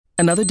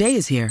Another day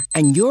is here,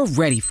 and you're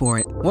ready for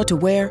it. What to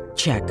wear?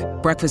 Check.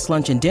 Breakfast,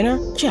 lunch, and dinner?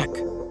 Check.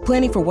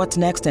 Planning for what's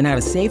next and how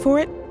to save for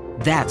it?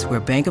 That's where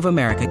Bank of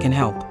America can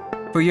help.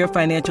 For your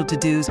financial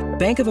to-dos,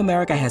 Bank of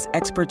America has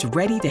experts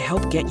ready to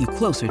help get you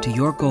closer to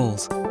your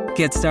goals.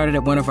 Get started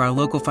at one of our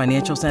local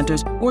financial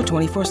centers or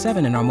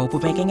 24/7 in our mobile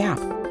banking app.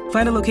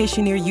 Find a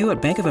location near you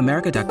at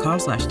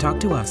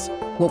bankofamerica.com/talktous.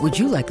 What would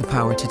you like the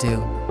power to do?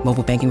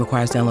 Mobile banking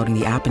requires downloading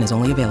the app and is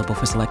only available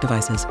for select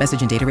devices.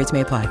 Message and data rates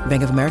may apply.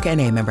 Bank of America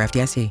N.A., member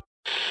FDIC.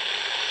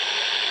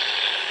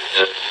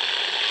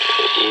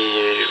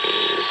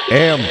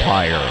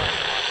 Empire.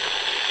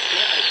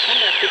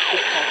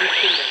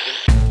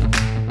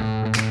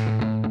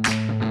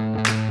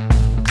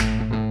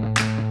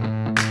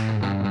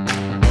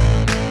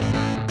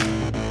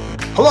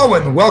 Hello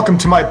and welcome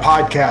to my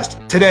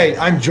podcast. Today,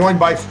 I'm joined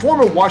by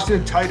former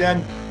Washington tight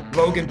end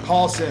Logan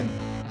Paulsen.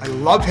 I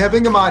love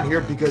having him on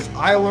here because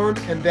I learned,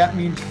 and that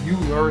means you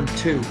learn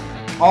too.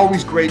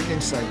 Always great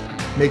insight.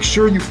 Make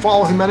sure you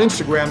follow him on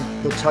Instagram.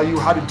 He'll tell you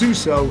how to do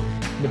so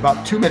in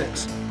about 2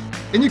 minutes.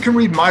 And you can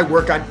read my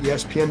work on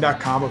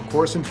ESPN.com, of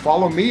course, and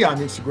follow me on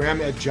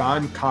Instagram at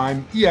John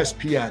Keim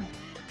ESPN.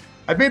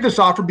 I've made this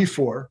offer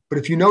before, but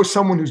if you know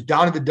someone who's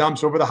down in the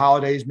dumps over the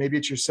holidays, maybe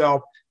it's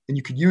yourself, and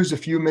you could use a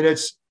few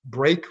minutes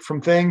break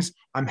from things,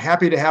 I'm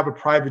happy to have a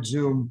private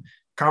Zoom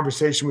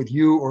conversation with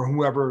you or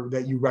whoever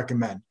that you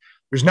recommend.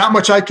 There's not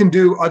much I can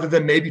do other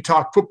than maybe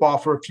talk football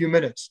for a few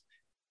minutes.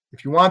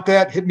 If you want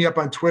that, hit me up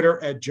on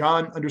Twitter at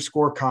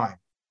John_Keim.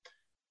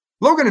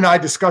 Logan and I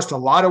discussed a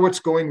lot of what's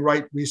going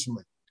right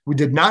recently. We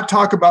did not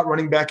talk about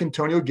running back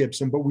Antonio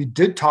Gibson, but we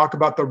did talk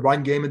about the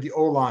run game and the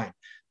O-line,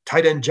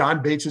 tight end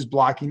John Bates'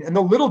 blocking, and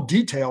the little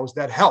details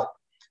that help.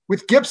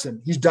 With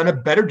Gibson, he's done a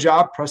better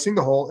job pressing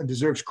the hole and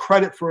deserves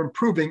credit for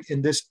improving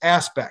in this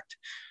aspect.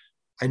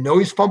 I know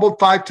he's fumbled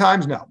 5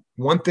 times now.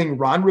 One thing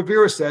Ron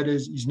Rivera said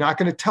is he's not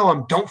going to tell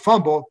him, don't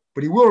fumble,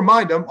 but he will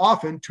remind him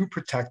often to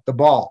protect the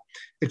ball.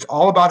 It's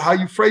all about how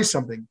you phrase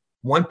something.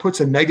 One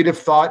puts a negative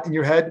thought in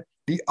your head.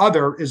 The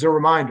other is a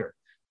reminder.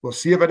 We'll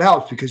see if it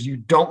helps because you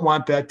don't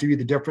want that to be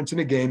the difference in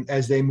a game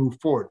as they move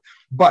forward.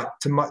 But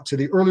to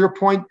the earlier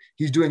point,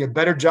 he's doing a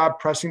better job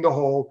pressing the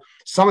hole.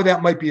 Some of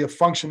that might be a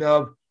function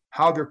of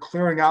how they're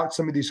clearing out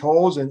some of these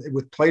holes and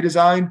with play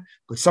design.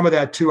 But some of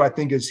that too, I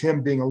think, is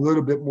him being a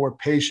little bit more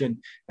patient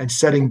and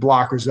setting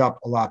blockers up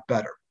a lot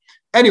better.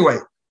 Anyway,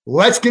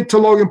 let's get to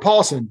Logan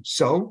Paulsen.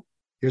 So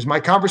here's my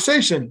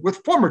conversation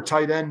with former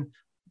tight end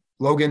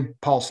Logan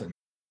Paulsen.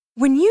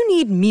 When you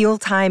need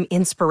mealtime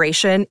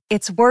inspiration,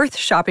 it's worth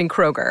shopping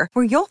Kroger,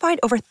 where you'll find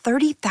over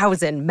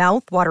 30,000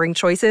 mouth-watering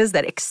choices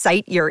that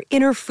excite your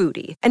inner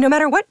foodie. And no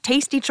matter what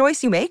tasty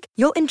choice you make,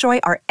 you'll enjoy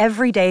our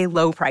everyday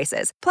low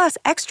prices, plus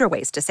extra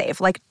ways to save,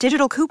 like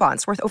digital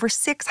coupons worth over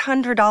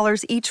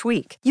 $600 each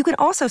week. You can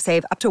also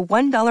save up to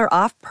 $1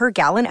 off per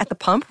gallon at the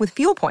pump with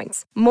fuel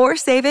points. More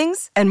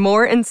savings and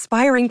more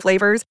inspiring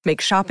flavors make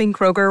shopping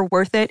Kroger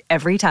worth it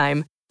every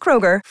time.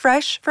 Kroger,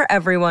 fresh for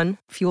everyone.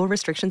 Fuel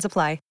restrictions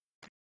apply.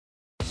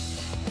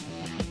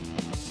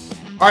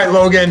 All right,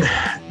 Logan,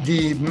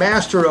 the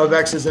master of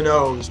X's and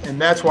O's, and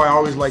that's why I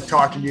always like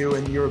talking to you,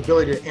 and your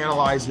ability to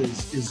analyze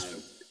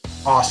is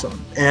awesome.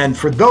 And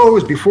for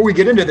those, before we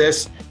get into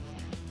this,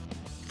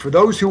 for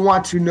those who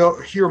want to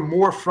hear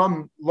more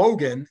from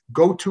Logan,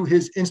 go to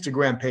his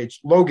Instagram page.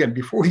 Logan,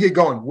 before we get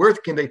going, where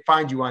can they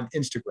find you on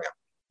Instagram?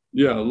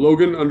 Yeah,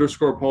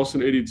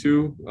 Logan_Paulsen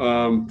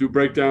 82. Do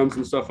breakdowns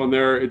and stuff on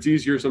there. It's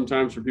easier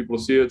sometimes for people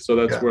to see it, so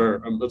that's that's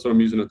what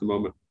I'm using at the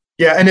moment.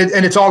 Yeah, and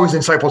it's always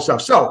insightful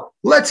stuff. So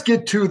let's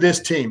get to this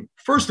team.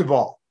 First of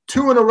all,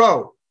 2 in a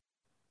row.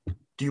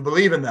 Do you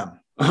believe in them?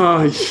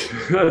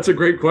 That's a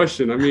great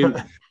question. I mean,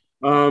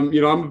 I'm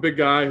a big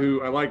guy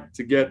who I like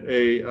to get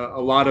a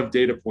lot of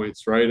data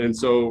points, right? And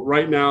so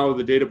right now,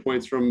 the data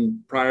points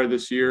from prior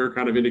this year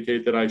kind of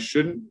indicate that I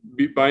shouldn't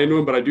buy into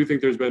them, but I do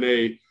think there's been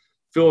a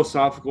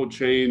philosophical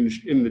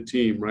change in the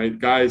team, right?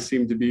 Guys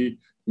seem to be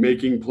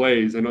making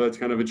plays. I know that's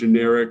kind of a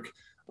generic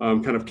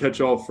kind of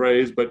catch-all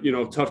phrase, but,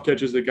 tough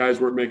catches that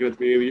guys weren't making at the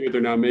beginning of the year, they're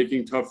now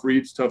making tough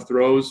reads, tough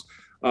throws,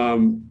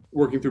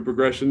 working through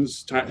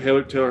progressions.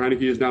 Taylor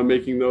Heinicke is now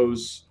making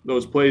those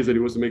plays that he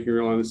wasn't making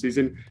early on in the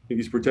season. I think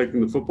he's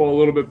protecting the football a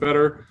little bit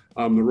better.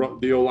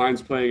 The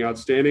O-line's playing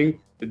outstanding.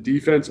 The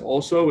defense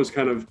also is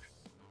kind of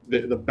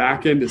the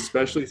back end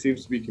especially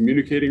seems to be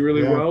communicating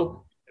really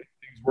well.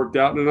 Things worked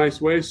out in a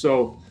nice way.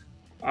 So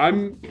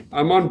I'm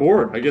on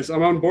board. I guess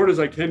I'm on board as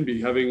I can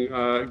be, having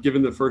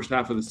given the first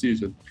half of the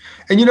season.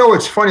 And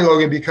it's funny,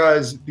 Logan,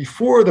 because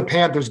before the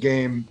Panthers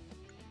game,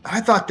 I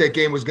thought that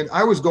game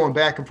I was going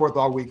back and forth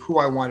all week who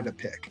I wanted to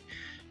pick.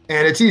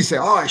 And it's easy to say,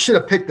 I should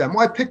have picked them.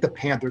 Well, I picked the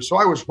Panthers, so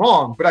I was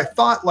wrong. But I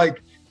thought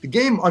the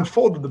game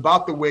unfolded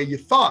about the way you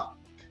thought.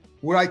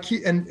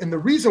 And the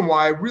reason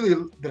why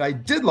I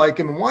did like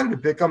him and wanted to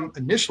pick him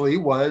initially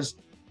was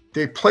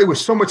they play with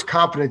so much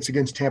confidence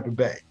against Tampa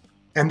Bay.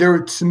 And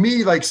to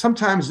me,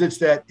 sometimes it's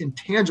that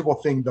intangible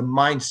thing, the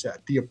mindset,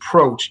 the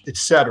approach,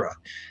 etc.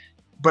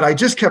 But I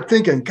just kept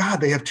thinking, God,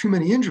 they have too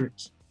many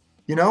injuries,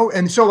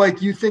 And so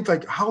you think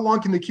how long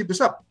can they keep this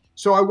up?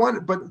 So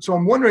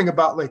I'm wondering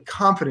about like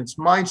confidence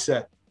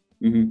mindset.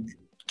 Mm-hmm.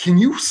 Can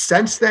you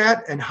sense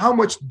that, and how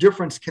much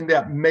difference can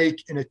that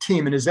make in a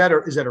team? And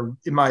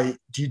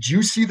did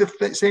you see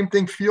the same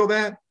thing, feel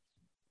that?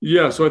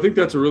 Yeah, so I think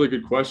that's a really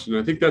good question.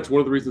 I think that's one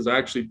of the reasons I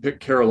actually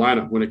picked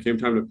Carolina when it came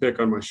time to pick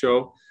on my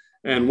show.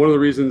 And one of the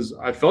reasons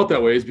I felt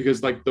that way is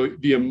because like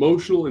the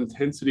emotional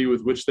intensity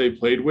with which they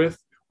played with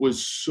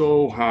was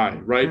so high,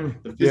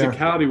 right? The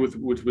physicality with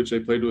which they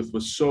played with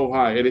was so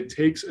high. And it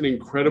takes an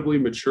incredibly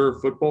mature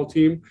football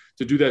team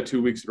to do that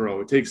 2 weeks in a row.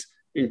 It takes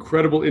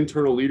incredible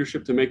internal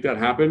leadership to make that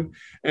happen.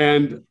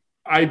 And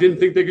I didn't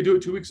think they could do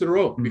it 2 weeks in a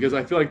row because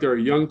I feel like they're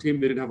a young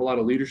team. They didn't have a lot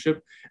of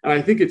leadership. And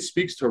I think it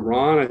speaks to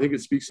Ron. I think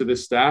it speaks to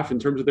this staff in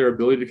terms of their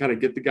ability to kind of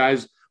get the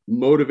guys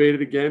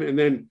motivated again. And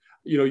then,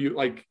 you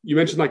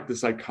mentioned like the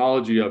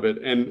psychology of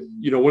it. And,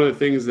 one of the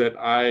things that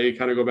I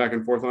kind of go back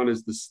and forth on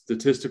is the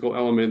statistical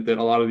element that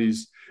a lot of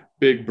these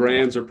big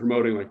brands are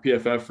promoting, like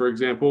PFF, for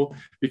example,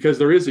 because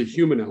there is a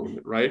human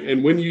element, right?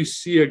 And when you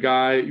see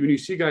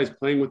guys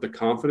playing with the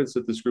confidence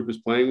that this group is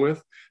playing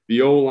with,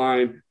 the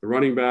O-line, the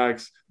running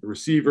backs, the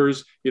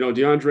receivers,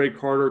 DeAndre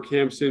Carter,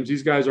 Cam Sims,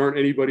 these guys aren't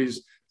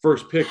anybody's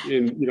first pick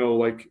in,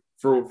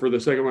 for the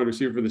second wide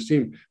receiver for this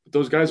team. But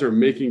those guys are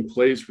making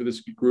plays for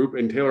this group,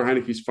 and Taylor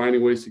Heinicke's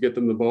finding ways to get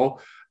them the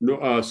ball.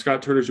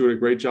 Scott Turner's doing a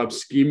great job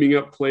scheming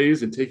up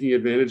plays and taking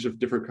advantage of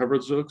different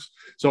coverage looks.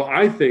 So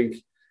I think,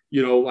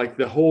 like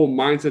the whole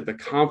mindset, the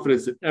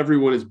confidence that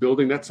everyone is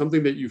building, that's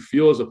something that you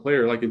feel as a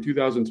player. Like in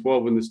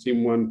 2012, when this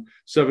team won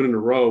 7 in a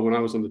row, when I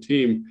was on the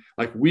team,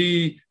 like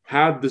we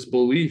had this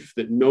belief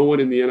that no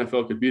one in the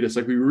NFL could beat us.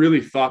 Like we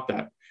really thought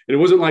that. And it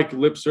wasn't like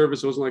lip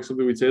service. It wasn't like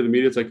something we'd say to the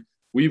media. It's like,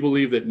 we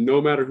believe that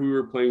no matter who we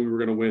were playing, we were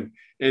going to win.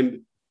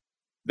 And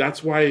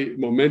that's why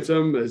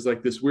momentum is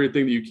like this weird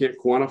thing that you can't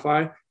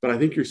quantify. But I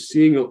think you're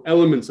seeing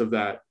elements of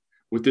that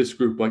with this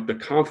group. Like the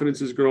confidence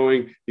is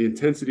growing, the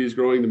intensity is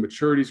growing, the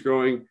maturity is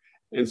growing.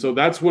 And so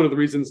that's one of the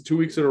reasons 2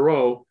 weeks in a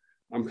row,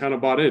 I'm kind of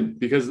bought in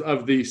because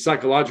of the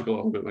psychological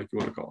element, like you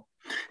want to call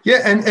it. Yeah.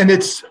 And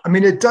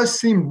it does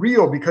seem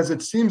real because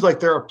it seems like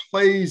there are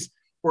plays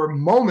or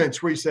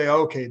moments where you say,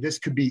 okay, this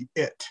could be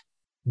it.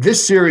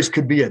 This series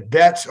could be it.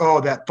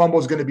 That fumble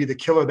is going to be the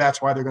killer.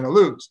 That's why they're going to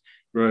lose.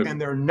 Right.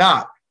 And they're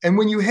not. And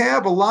when you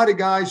have a lot of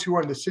guys who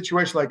are in the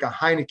situation like a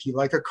Heinicke,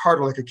 like a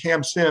Carter, like a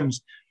Cam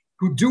Sims,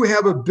 who do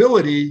have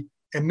ability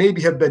and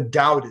maybe have been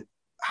doubted,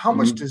 how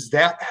much does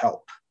that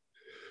help?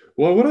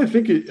 Well, what I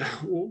think,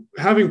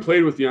 having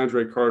played with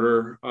DeAndre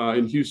Carter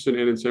in Houston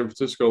and in San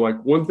Francisco,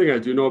 like one thing I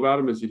do know about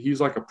him is that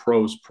he's like a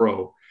pro's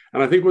pro.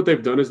 And I think what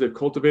they've done is they've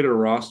cultivated a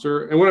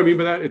roster. And what I mean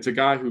by that, it's a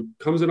guy who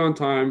comes in on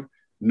time,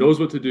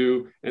 knows what to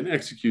do, and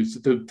executes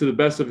to the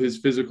best of his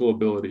physical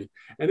ability.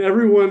 And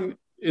everyone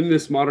in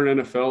this modern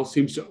NFL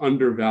seems to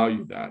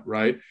undervalue that,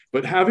 right?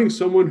 But having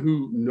someone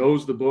who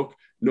knows the book,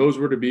 knows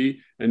where to be,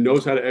 and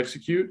knows how to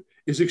execute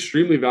is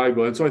extremely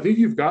valuable. And so I think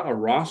you've got a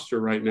roster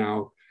right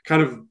now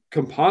kind of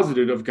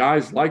composited of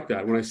guys like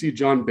that. When I see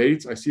John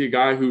Bates, I see a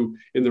guy who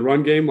in the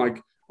run game,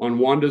 like on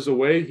Wanda's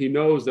away, he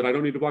knows that I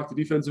don't need to block the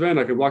defensive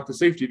end. I can block the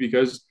safety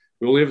because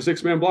we only have a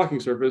 6-man blocking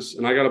surface,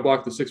 and I got to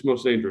block the 6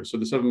 most dangerous, so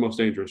the 7 most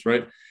dangerous,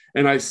 right?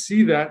 And I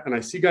see that, and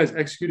I see guys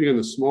executing on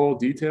the small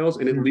details,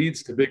 and it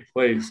leads to big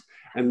plays.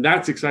 And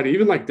that's exciting.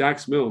 Even like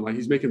Dax Milne, like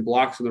he's making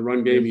blocks in the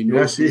run game. He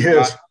knows he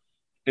is.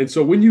 And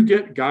so when you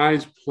get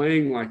guys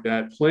playing like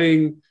that,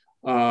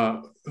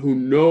 who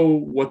know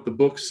what the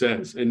book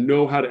says and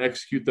know how to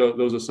execute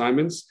those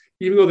assignments,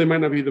 even though they might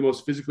not be the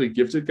most physically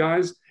gifted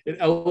guys, it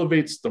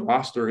elevates the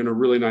roster in a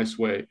really nice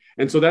way.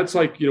 And so that's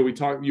like, you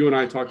and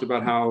I talked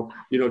about how,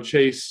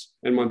 Chase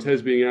and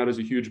Montez being out is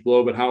a huge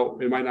blow, but how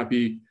it might not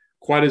be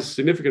quite as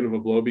significant of a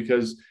blow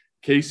because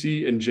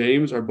Casey and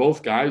James are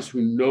both guys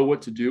who know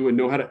what to do and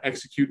know how to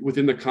execute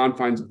within the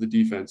confines of the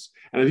defense.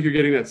 And I think you're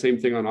getting that same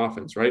thing on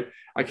offense, right?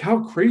 Like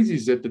how crazy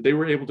is it that they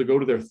were able to go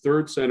to their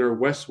third center,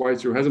 Wes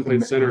Schweitzer, who hasn't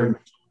played center in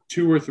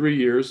 2 or 3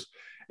 years,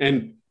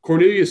 and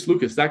Cornelius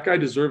Lucas, that guy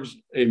deserves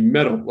a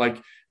medal. Like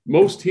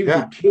most teams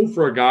would kill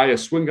for a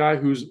swing guy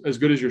who's as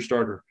good as your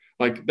starter.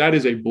 Like that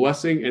is a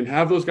blessing, and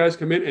have those guys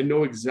come in and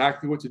know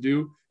exactly what to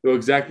do, know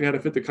exactly how to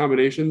fit the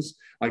combinations.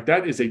 Like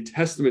that is a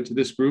testament to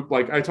this group.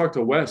 Like I talked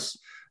to Wes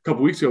a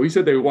couple of weeks ago, he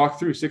said they walk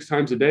through 6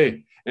 times a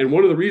day. And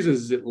one of the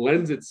reasons is it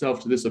lends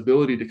itself to this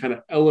ability to kind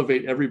of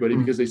elevate everybody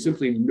because they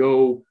simply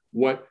know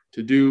what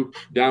to do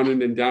down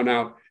in and down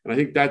out. And I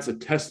think that's a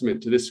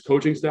testament to this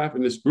coaching staff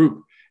and this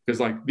group because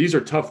like these are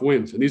tough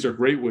wins and these are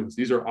great wins.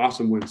 These are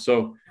awesome wins.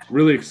 So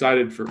really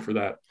excited for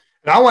that.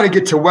 And I want to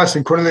get to Wes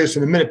and Cornelius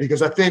in a minute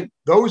because I think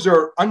those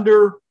are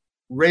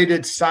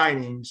underrated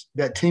signings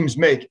that teams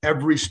make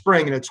every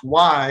spring. And it's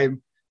why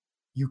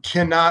you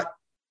cannot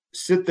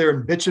sit there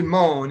and bitch and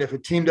moan if a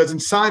team doesn't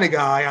sign a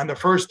guy on the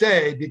first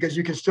day because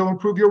you can still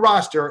improve your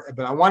roster.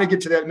 But I want to get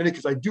to that in a minute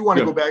because I do want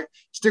to go back,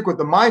 stick with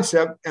the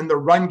mindset and the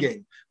run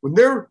game.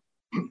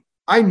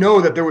 I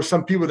know that there were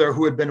some people there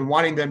who had been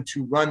wanting them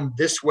to run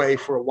this way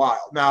for a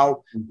while.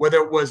 Now, whether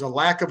it was a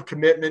lack of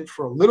commitment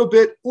for a little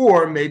bit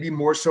or maybe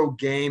more so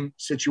game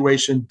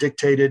situation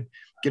dictated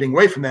getting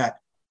away from that,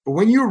 But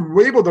when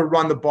you're able to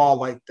run the ball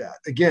like that,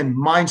 again,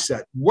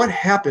 mindset, what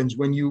happens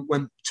when you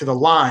went to the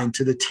line,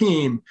 to the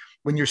team,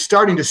 when you're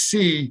starting to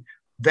see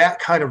that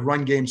kind of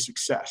run game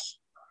success?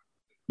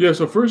 Yeah.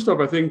 So first off,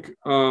 I think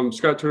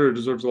Scott Turner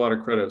deserves a lot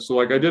of credit. So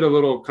like I did a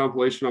little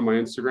compilation on my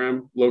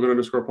Instagram,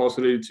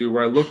 Logan_Paulson82,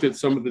 where I looked at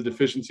some of the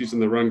deficiencies in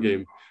the run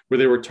game, where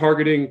they were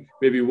targeting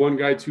maybe one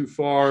guy too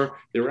far.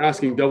 They were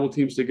asking double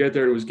teams to get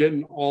there. It was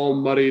getting all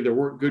muddy. There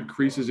weren't good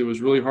creases. It was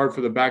really hard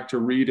for the back to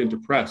read and to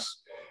press.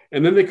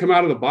 And then they come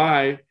out of the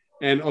bye.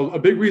 And a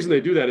big reason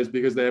they do that is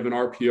because they have an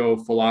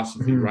RPO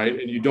philosophy, right?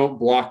 And you don't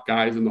block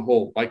guys in the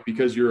hole, like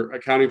because you're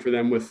accounting for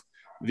them with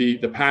the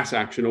pass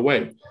action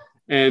away.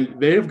 And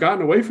they have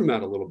gotten away from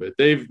that a little bit.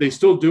 They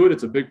still do it.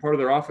 It's a big part of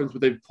their offense,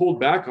 but they've pulled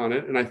back on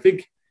it. And I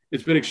think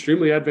it's been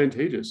extremely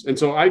advantageous. And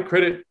so I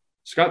credit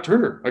Scott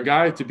Turner, a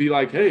guy to be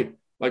like, hey,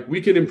 like we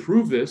can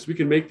improve this. We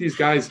can make these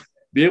guys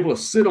be able to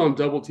sit on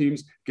double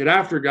teams, get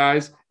after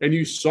guys. And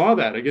you saw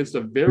that against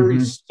a very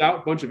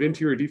stout bunch of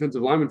interior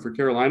defensive linemen for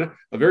Carolina,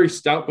 a very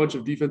stout bunch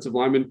of defensive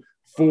linemen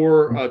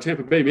for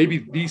Tampa Bay,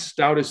 maybe the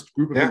stoutest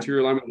group of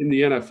interior linemen in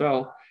the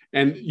NFL.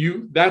 And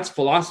that's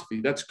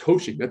philosophy, that's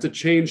coaching, that's a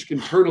change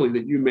internally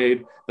that you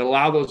made that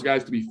allow those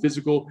guys to be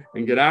physical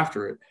and get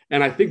after it.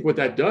 And I think what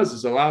that does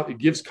is it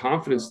gives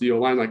confidence to the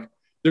O-line. Like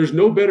there's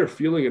no better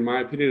feeling, in my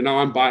opinion, and now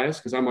I'm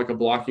biased because I'm like a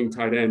blocking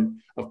tight end,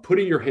 of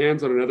putting your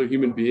hands on another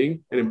human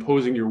being and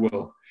imposing your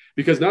will.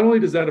 Because not only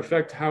does that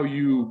affect how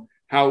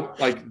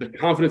like the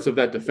confidence of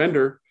that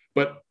defender,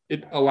 but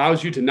it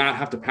allows you to not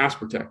have to pass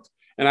protect.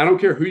 And I don't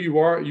care who you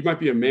are, you might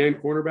be a man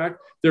cornerback.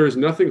 There is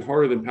nothing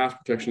harder than pass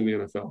protection in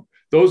the NFL.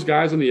 Those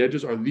guys on the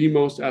edges are the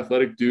most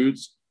athletic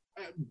dudes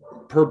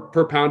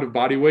per pound of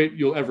body weight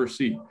you'll ever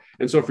see.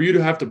 And so for you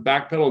to have to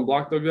backpedal and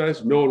block those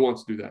guys, no one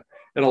wants to do that.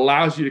 It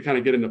allows you to kind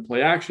of get into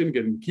play action,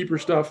 get into keeper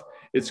stuff.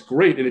 It's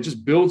great. And it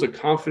just builds a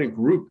confident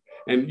group.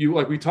 And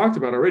like we talked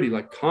about already,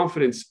 like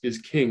confidence is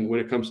king when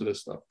it comes to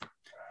this stuff.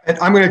 And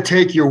I'm going to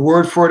take your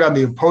word for it on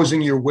the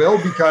imposing your will,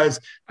 because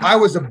I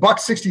was a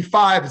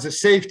 $165 as a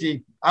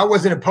safety. I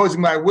wasn't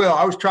imposing my will.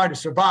 I was trying to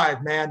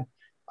survive, man.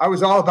 I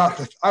was all about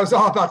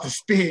the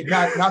speed,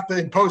 not the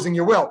imposing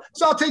your will.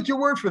 So I'll take your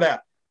word for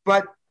that.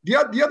 But the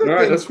other thing,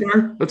 right, that's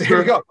fair. That's there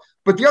you go.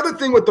 But the other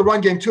thing with the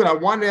run game too, and I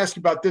wanted to ask you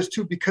about this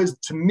too, because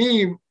to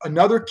me,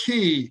 another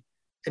key,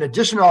 in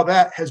addition to all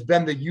that, has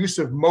been the use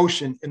of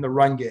motion in the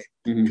run game,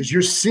 because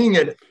you're seeing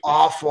it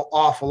awful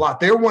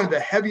lot. They're one of the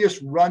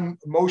heaviest run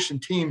motion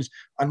teams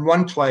on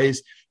run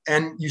plays,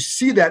 and you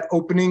see that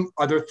opening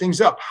other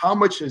things up. How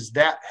much has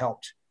that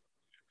helped?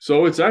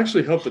 So it's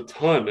actually helped a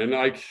ton. And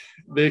like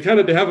they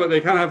kind of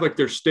have like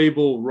their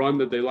stable run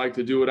that they like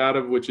to do it out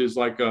of, which is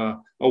like a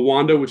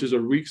Wanda, which is a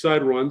weak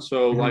side run.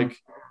 So like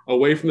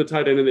away from the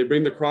tight end, and they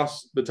bring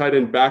the tight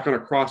end back on a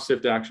cross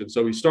sift action.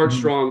 So he starts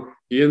strong,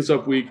 he ends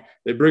up weak.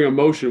 They bring a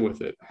motion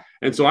with it.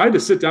 And so I had to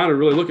sit down and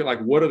really look at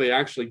like, what are they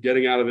actually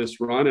getting out of this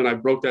run? And I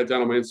broke that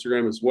down on my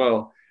Instagram as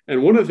well.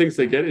 And one of the things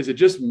they get is it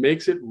just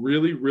makes it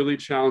really, really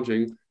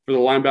challenging for the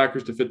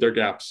linebackers to fit their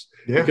gaps,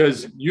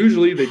 because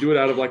usually they do it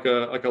out of like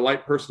a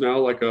light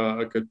personnel, like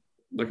an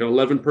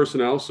 11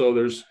 personnel. So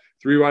there's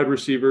 3 wide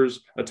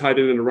receivers, a tight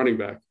end, and a running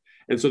back.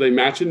 And so they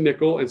match in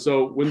nickel. And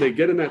so when they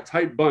get in that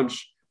tight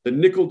bunch, the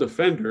nickel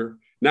defender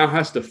now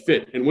has to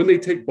fit. And when they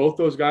take both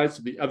those guys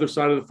to the other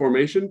side of the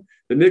formation,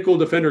 the nickel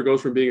defender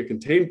goes from being a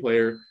contained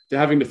player to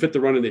having to fit the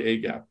run in the A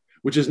gap,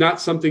 which is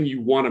not something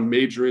you want to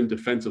major in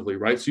defensively,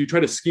 right? So you try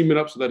to scheme it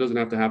up so that doesn't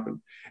have to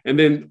happen. And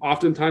then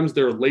oftentimes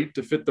they're late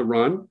to fit the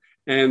run,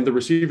 and the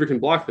receiver can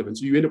block them. And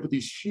so you end up with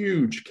these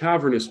huge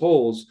cavernous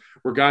holes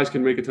where guys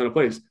can make a ton of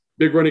plays.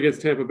 Big run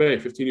against Tampa Bay,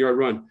 15-yard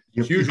run.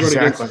 Huge run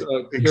against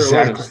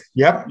Carolina.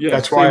 Yep, yeah,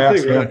 that's why I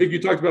asked. Right? I think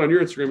you talked about it on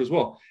your Instagram as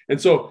well.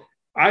 And so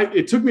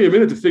it took me a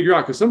minute to figure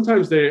out, because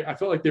sometimes I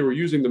felt like they were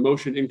using the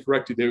motion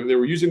incorrectly. They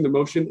were using the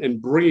motion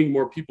and bringing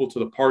more people to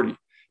the party.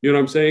 You know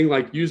what I'm saying?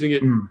 Like using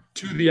it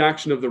to the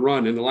action of the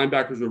run, and the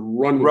linebackers would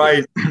run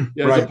with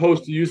it, as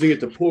opposed to using it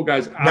to pull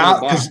guys out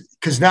of the box.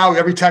 Because now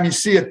every time you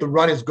see it, the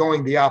run is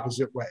going the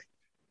opposite way.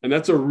 And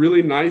that's a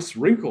really nice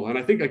wrinkle. And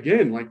I think,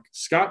 again, like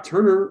Scott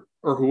Turner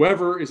or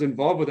whoever is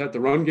involved with that, the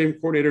run game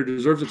coordinator,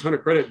 deserves a ton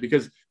of credit,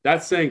 because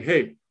that's saying,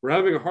 hey, we're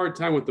having a hard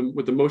time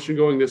with the motion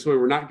going this way.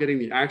 We're not getting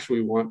the action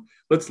we want.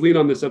 Let's lean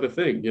on this other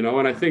thing, you know?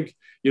 And I think,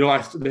 you know,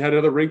 they had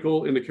another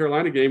wrinkle in the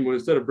Carolina game when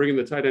instead of bringing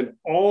the tight end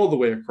all the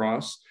way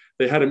across,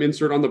 they had him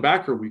insert on the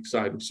backer weak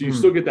side. So you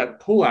still get that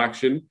pull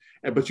action,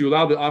 but you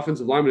allow the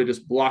offensive lineman to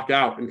just block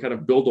out and kind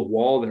of build a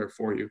wall there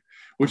for you,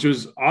 which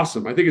is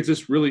awesome. I think it's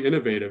just really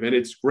innovative, and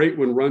it's great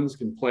when runs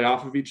can play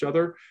off of each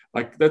other.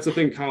 Like that's the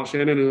thing Kyle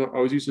Shanahan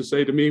always used to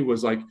say to me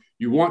was like,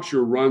 you want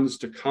your runs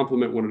to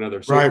complement one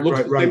another. So it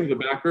looks the same to the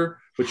backer,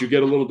 but you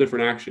get a little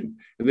different action.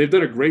 And they've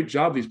done a great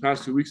job these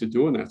past 2 weeks of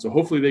doing that. So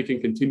hopefully they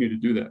can continue to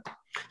do that.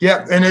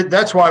 Yeah, and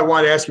that's why I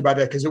wanted to ask you about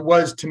that, because it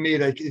was, to me,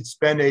 like it's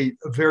been a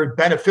very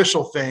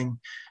beneficial thing.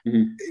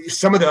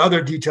 Some of the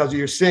other details that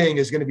you're seeing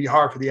is going to be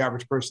hard for the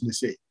average person to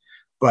see.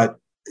 But,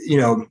 you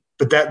know,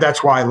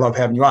 that's why I love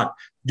having you on.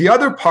 The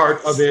other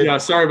part of it. Yeah,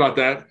 sorry about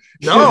that.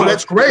 No,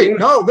 that's great.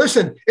 No,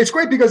 listen, it's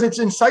great because it's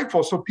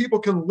insightful, so people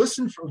can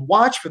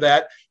watch for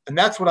that, and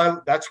that's why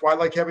I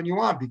like having you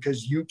on,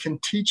 because you can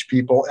teach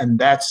people,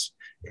 and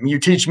you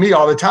teach me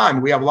all the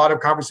time. We have a lot of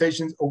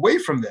conversations away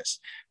from this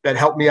that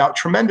help me out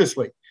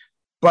tremendously.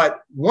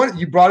 But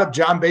you brought up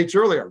John Bates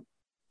earlier.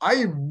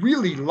 I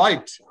really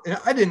liked, and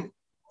I didn't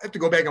have to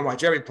go back and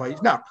watch every play.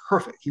 He's not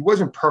perfect. He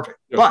wasn't perfect,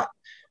 but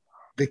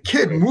the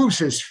kid moves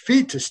his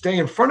feet to stay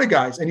in front of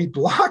guys, and he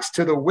blocks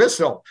to the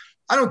whistle.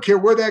 I don't care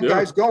where that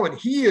guy's going.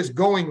 He is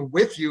going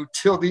with you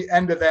till the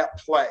end of that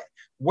play.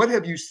 What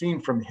have you seen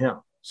from him?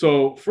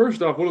 So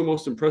first off, one of the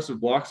most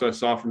impressive blocks I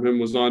saw from him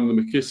was on the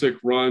McKissick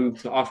run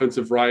to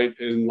offensive right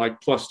in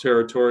like plus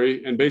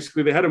territory. And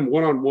basically they had him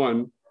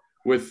one-on-one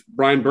with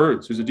Brian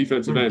Burns, who's a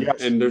defensive end.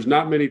 Yes. And there's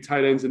not many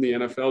tight ends in the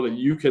NFL that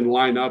you can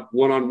line up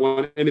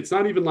one-on-one. And it's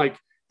not even like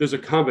there's a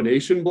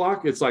combination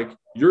block. It's like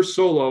you're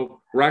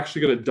solo. We're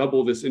actually going to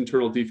double this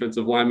internal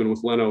defensive lineman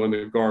with Leno and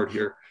the guard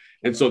here.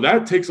 And so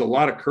that takes a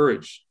lot of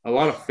courage, a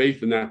lot of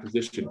faith in that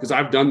position, because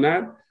I've done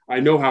that. I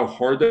know how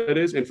hard that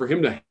is. And for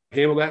him to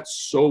handle that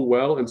so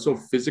well and so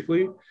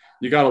physically,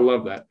 you got to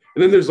love that.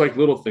 And then there's like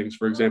little things,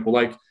 for example,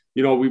 like,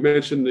 you know, we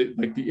mentioned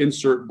the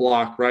insert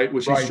block, right?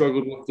 Which he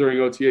struggled with during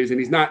OTAs, and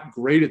he's not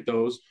great at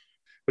those,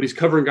 but he's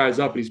covering guys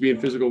up and he's being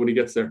physical when he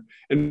gets there.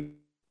 And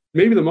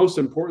maybe the most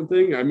important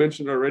thing I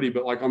mentioned already,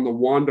 but like on the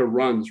Wanda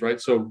runs, right?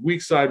 So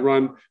weak side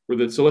run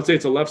so let's say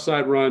it's a left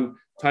side run,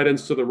 tight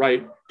ends to the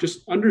right,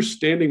 just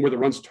understanding where the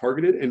run's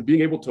targeted and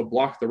being able to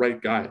block the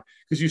right guy.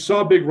 Because you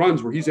saw big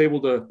runs where he's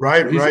able to,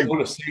 he's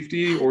on a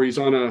safety or he's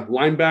on a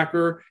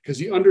linebacker, because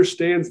he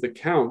understands the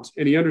count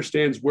and he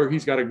understands where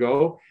he's got to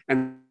go.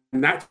 And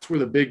that's where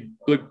the big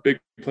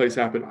plays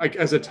happen. Like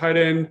as a tight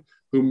end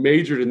who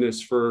majored in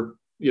this for,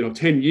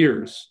 10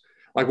 years,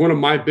 like one of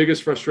my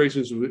biggest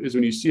frustrations is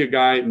when you see a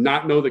guy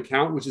not know the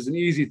count, which is an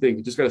easy thing.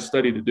 You just got to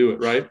study to do it,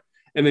 right?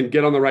 And then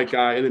get on the right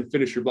guy and then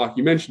finish your block.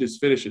 You mentioned his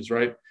finishes,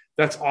 right?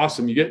 That's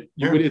awesome.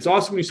 It's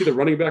awesome when you see the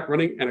running back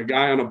running and a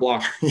guy on a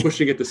block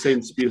pushing at the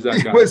same speed as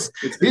that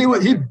guy.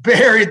 He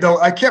buried, though.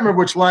 I can't remember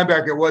which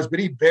linebacker it was, but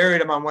he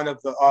buried him on one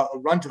of the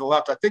run to the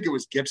left. I think it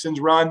was Gibson's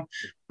run,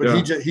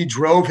 but he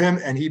drove him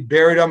and he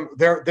buried him.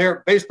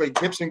 There basically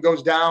Gibson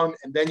goes down,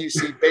 and then you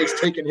see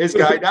Bates taking his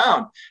guy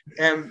down,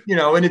 and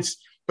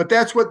but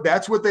that's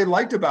what they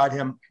liked about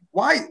him.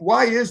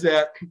 Why is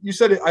that? You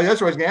said it. That's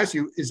what I was going to ask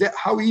you. Is that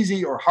how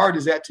easy or hard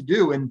is that to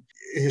do? And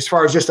as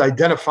far as just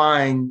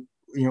identifying,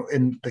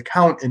 in the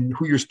count and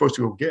who you're supposed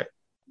to go get.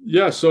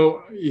 Yeah.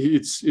 So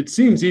it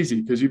seems easy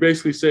because you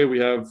basically say we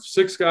have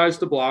 6 guys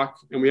to block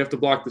and we have to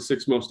block the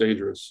 6 most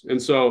dangerous. And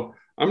so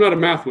I'm not a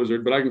math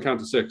wizard, but I can count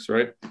to 6,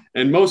 right?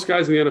 And most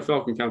guys in the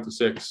NFL can count to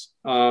 6.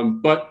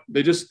 But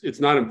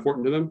it's not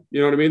important to them. You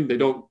know what I mean? They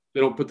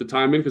don't put the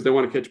time in because they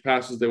want to catch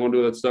passes. They want to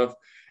do that stuff.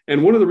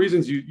 And one of the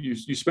reasons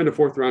you spend a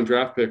 4th round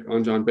draft pick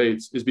on John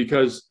Bates is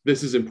because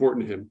this is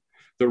important to him.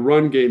 The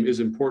run game is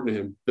important to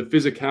him. The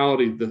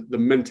physicality, the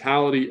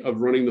mentality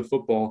of running the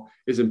football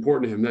is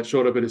important to him. That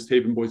showed up at his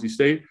tape in Boise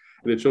State,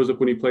 and it shows up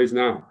when he plays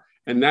now.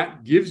 And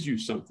that gives you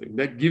something.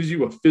 That gives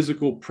you a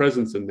physical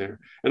presence in there.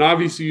 And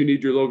obviously you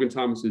need your Logan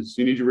Thomases.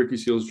 You need your Ricky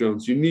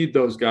Seals-Jones. You need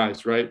those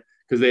guys, right?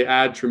 Because they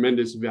add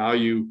tremendous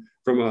value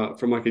from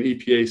like an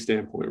EPA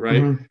standpoint,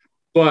 right? Mm-hmm.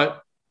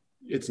 But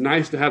it's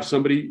nice to have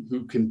somebody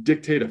who can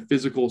dictate a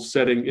physical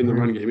setting in the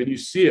run game. And you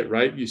see it,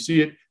 right? You see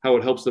it, how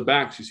it helps the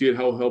backs. You see it,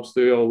 how it helps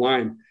the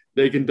O-line.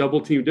 They can double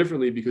team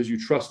differently because you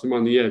trust them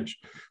on the edge.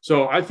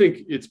 So I think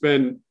it's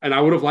been, and I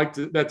would have liked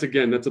to, that's a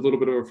little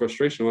bit of a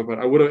frustration, but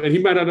I would have, and he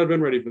might not have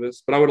been ready for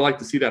this, but I would have liked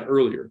to see that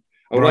earlier.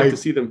 I would like to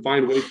see them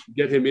find ways to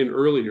get him in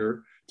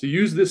earlier to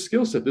use this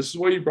skill set. This is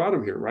why you brought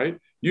him here, right?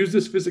 Use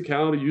this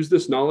physicality, use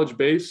this knowledge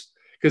base.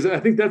 Because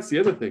I think that's the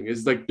other thing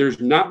is like, there's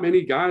not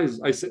many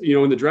guys. I said,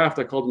 in the draft,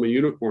 I called him a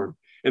unicorn,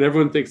 and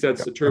everyone thinks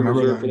that's a term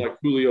reserved for like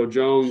Julio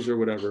Jones or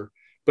whatever.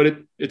 But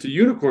it's a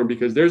unicorn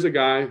because there's a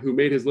guy who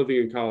made his living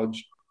in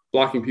college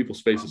blocking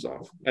people's faces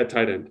off at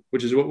tight end,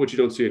 which is what you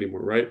don't see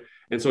anymore, right?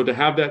 And so to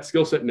have that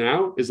skill set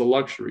now is a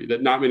luxury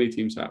that not many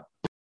teams have.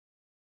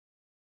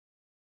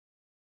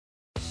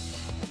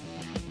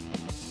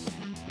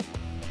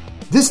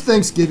 This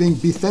Thanksgiving,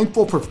 be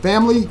thankful for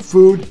family,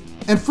 food,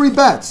 and free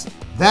bets.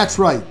 That's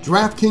right,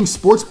 DraftKings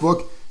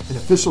Sportsbook, an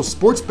official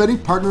sports betting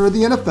partner of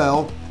the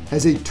NFL,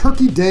 has a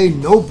Turkey Day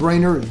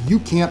no-brainer you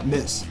can't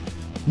miss.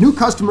 New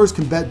customers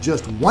can bet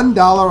just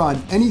 $1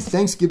 on any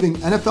Thanksgiving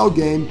NFL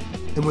game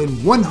and win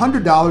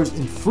 $100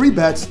 in free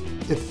bets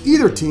if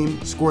either team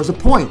scores a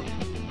point.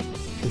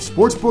 If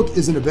Sportsbook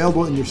isn't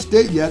available in your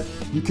state yet,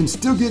 you can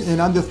still get in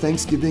on the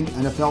Thanksgiving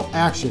NFL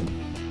action.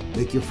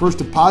 Make your first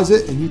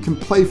deposit and you can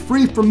play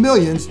free for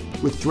millions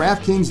with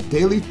DraftKings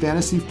Daily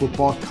Fantasy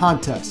Football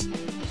Contest.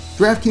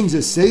 DraftKings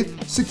is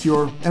safe,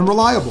 secure, and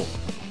reliable.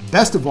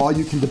 Best of all,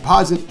 you can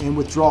deposit and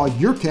withdraw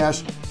your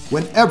cash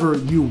whenever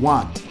you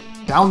want.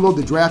 Download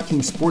the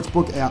DraftKings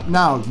Sportsbook app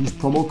now. Use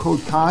promo code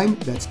KEIM,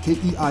 that's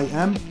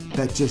K-E-I-M,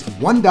 bet just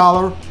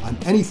 $1 on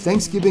any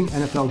Thanksgiving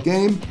NFL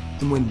game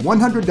and win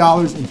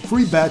 $100 in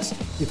free bets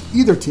if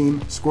either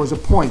team scores a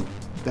point.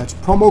 That's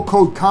promo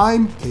code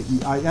KEIM,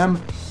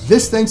 K-E-I-M,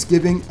 this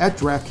Thanksgiving at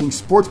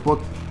DraftKings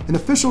Sportsbook, an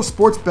official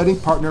sports betting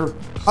partner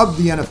of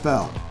the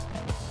NFL.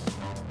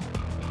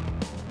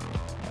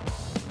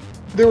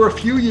 There were a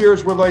few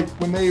years where, like,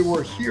 when they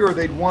were here,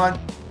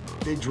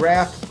 they'd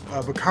draft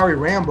Bakari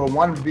Rambo,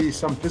 want him to be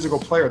some physical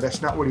player.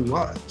 That's not what he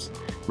was,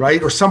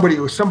 right? Or somebody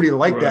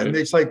like that. And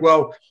it's like,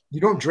 well, you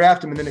don't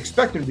draft him and then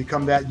expect him to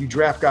become that. You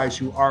draft guys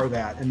who are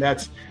that. And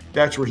that's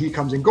where he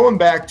comes in. Going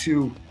back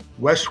to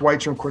Wes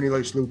Schweitzer and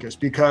Cornelius Lucas,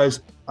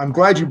 because I'm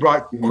glad you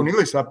brought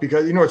Cornelius up,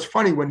 because, you know, it's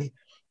funny,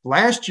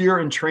 last year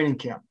in training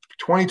camp,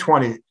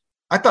 2020,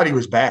 I thought he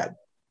was bad.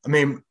 I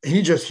mean,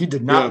 he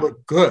did not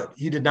look good.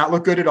 He did not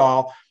look good at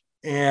all.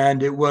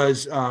 And it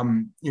was,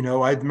 you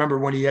know, I remember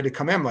when he had to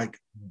come in, like,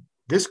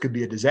 this could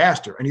be a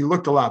disaster. And he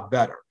looked a lot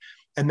better.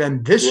 And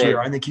then this year,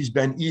 I think he's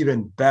been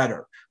even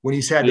better when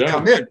he's had to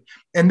come in.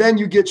 And then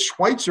you get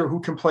Schweitzer,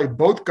 who can play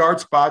both guard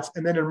spots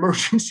and then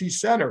emergency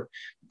center.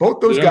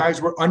 Both those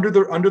guys were under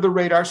the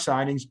radar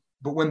signings.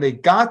 But when they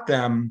got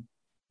them,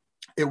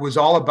 it was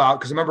all about,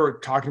 because I remember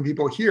talking to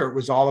people here, it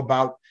was all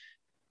about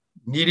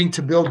needing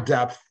to build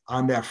depth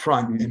on that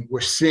front. And we're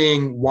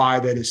seeing why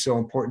that is so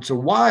important. So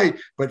why,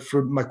 but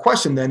for my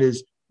question then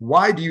is,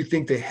 why do you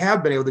think they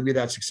have been able to be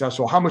that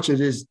successful? How much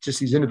it is just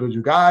these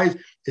individual guys?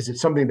 Is it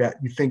something that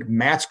you think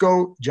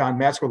John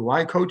Matsko, the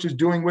line coach, is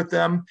doing with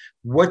them?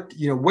 What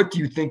do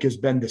you think has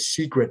been the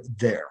secret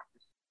there?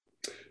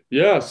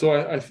 Yeah, so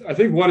I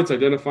think one, it's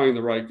identifying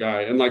the right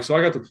guy. And like, so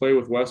I got to play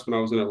with Wes when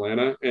I was in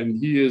Atlanta, and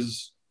he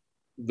is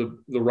the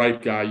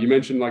right guy. You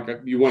mentioned, like,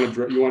 you want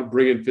to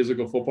bring in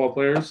physical football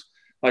players.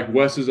 Like,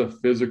 Wes is a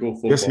physical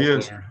football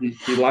player.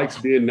 He likes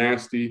being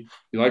nasty.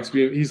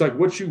 He's like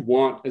what you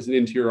want as an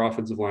interior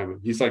offensive lineman.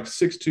 He's like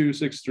 6'2",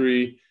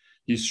 6'3".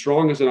 He's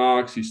strong as an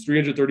ox. He's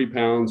 330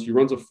 pounds. He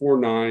runs a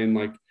 4.9.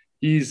 Like,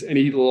 and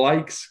he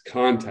likes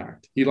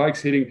contact. He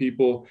likes hitting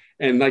people,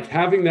 and like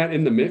having that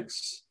in the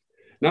mix.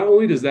 Not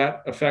only does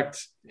that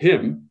affect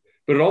him,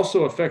 but it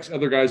also affects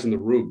other guys in the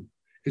room,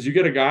 because you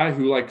get a guy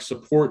who like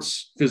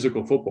supports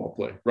physical football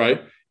play,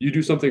 right? You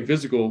do something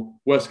physical,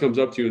 Wes comes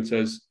up to you and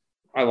says,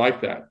 I like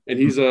that. And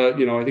he's I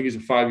think he's a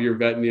 5-year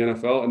vet in the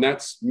NFL, and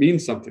that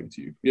means something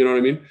to you. You know what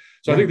I mean?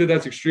 So I think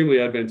that's extremely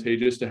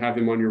advantageous to have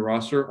him on your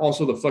roster.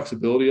 Also the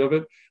flexibility of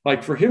it,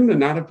 like for him to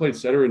not have played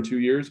center in 2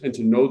 years and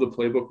to know the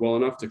playbook well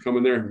enough to come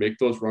in there and make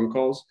those run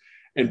calls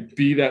and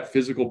be that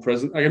physical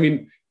presence. I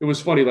mean, it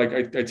was funny. Like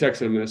I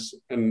texted him this,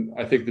 and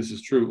I think this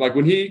is true. Like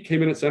when he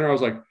came in at center, I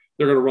was like,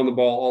 they're going to run the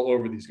ball all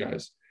over these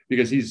guys,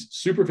 because he's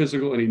super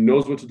physical and he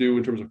knows what to do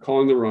in terms of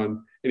calling the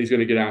run, and he's going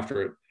to get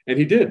after it. And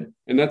he did.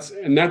 And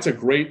that's a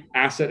great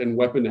asset and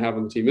weapon to have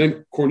on the team. And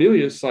then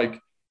Cornelius, like,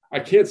 I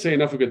can't say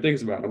enough of good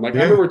things about him. Like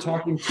I remember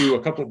talking to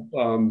a couple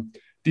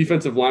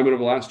defensive linemen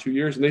over the last 2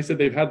 years, and they said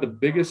they've had the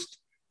biggest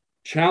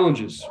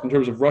challenges in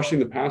terms of rushing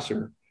the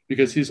passer,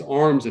 because his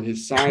arms and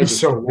his size are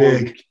so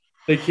big.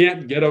 They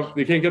can't get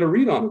a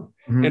read on him.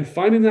 Mm-hmm. And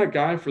finding that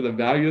guy for the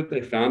value that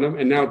they found him,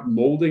 and now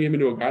molding him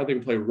into a guy that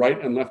can play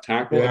right and left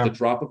tackle at the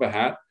drop of a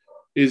hat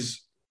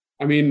is,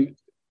 I mean,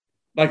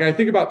 like I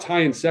think about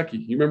Ty Nsekhe.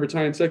 You remember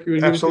Ty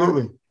Nsekhe?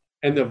 Absolutely.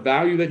 And the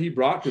value that he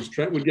brought, because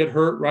Trent would get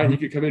hurt, right? Mm-hmm. He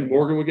could come in.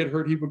 Morgan would get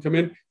hurt. He would come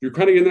in. You're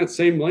kind of in that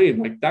same lane.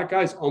 Like that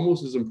guy's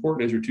almost as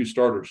important as your two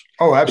starters.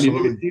 Oh,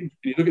 absolutely.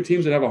 You look at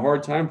teams that have a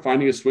hard time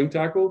finding a swing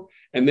tackle,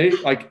 and they,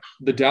 like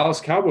the Dallas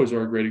Cowboys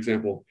are a great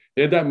example.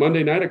 They had that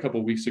Monday night a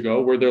couple of weeks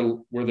ago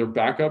where their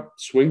backup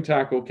swing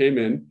tackle came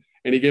in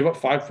and he gave up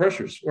 5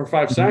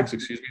 sacks,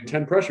 and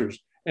 10 pressures,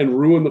 and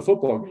ruined the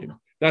football game.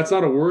 That's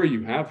not a worry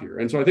you have here.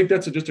 And so I think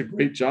that's just a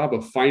great job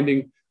of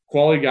finding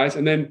quality guys.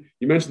 And then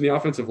you mentioned the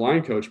offensive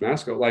line coach,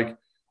 Matsko. Like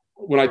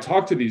when I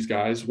talk to these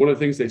guys, one of the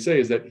things they say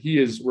is that he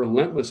is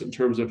relentless in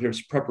terms of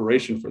his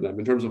preparation for them,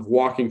 in terms of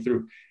walking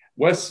through.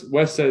 Wes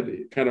said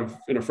kind of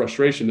in a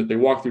frustration that they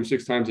walk through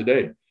 6 times a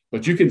day,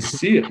 but you can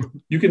see it.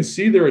 You can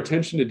see their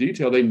attention to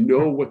detail. They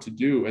know what to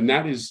do. And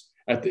that is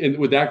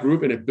with that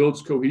group, and it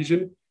builds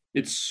cohesion.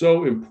 It's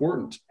so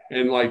important.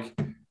 And like,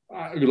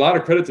 a lot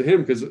of credit to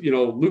him, because,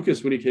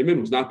 Lucas, when he came in,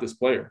 was not this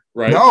player,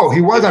 right? No, he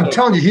was. I'm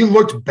telling you, he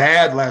looked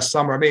bad last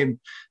summer. I mean,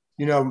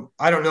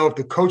 I don't know if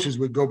the coaches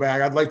would go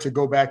back. I'd like to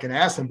go back and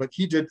ask them, but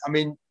he did. I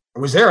mean, I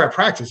was there at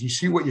practice. You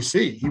see what you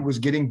see. He was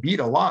getting beat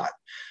a lot,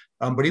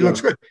 but he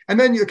looks good. And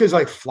then because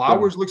like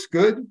Flowers looks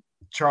good.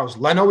 Charles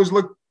Leno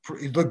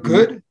looked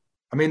good.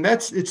 I mean,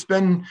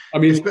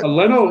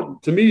 Leno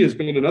to me has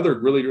been another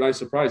really nice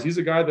surprise. He's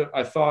a guy that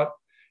I thought,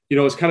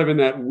 is kind of in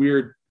that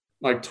weird,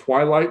 like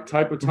twilight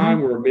type of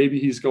time where maybe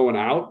he's going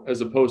out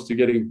as opposed to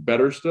getting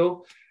better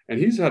still. And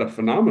he's had a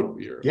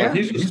phenomenal year. Yeah. Like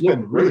he's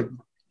been really,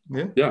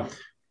 yeah.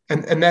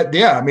 And that,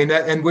 yeah, I mean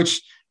that, and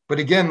which, but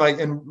again, like,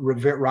 and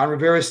Ron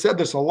Rivera said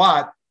this a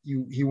lot,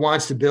 he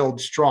wants to build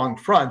strong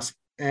fronts.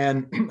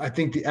 And I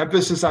think the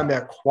emphasis on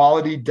that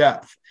quality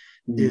depth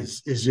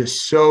is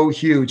just so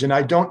huge. And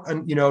I don't,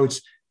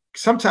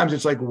 sometimes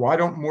it's like, why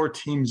don't more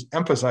teams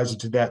emphasize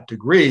it to that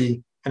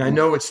degree? And I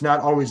know it's not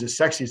always the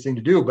sexiest thing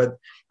to do, but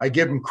I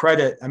give them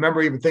credit. I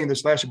remember even thinking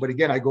this last year, but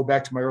again, I go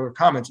back to my earlier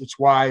comments. It's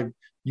why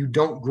you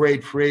don't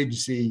grade free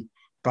agency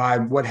by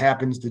what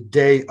happens the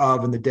day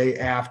of and the day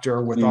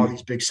after with all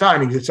these big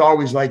signings. It's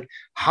always like,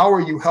 how are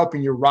you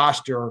helping your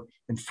roster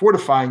and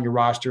fortifying your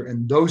roster?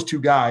 And those two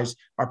guys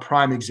are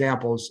prime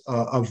examples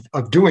of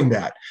doing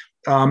that.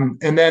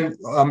 And then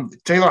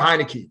Taylor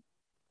Heinicke.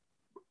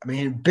 I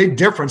mean, big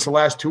difference the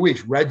last 2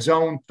 weeks. Red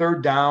zone,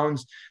 third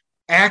downs,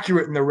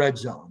 accurate in the red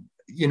zone,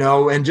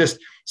 and just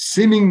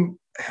seeming,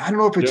 I don't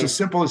know if it's as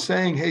simple as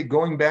saying, hey,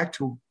 going back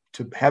to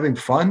having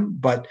fun,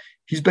 but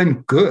he's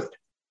been good.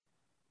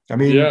 I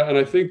mean, and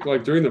I think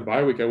like during the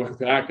bye week, I went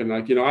back and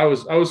I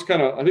was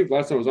kind of, I think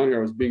last time I was on here,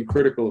 I was being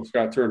critical of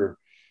Scott Turner,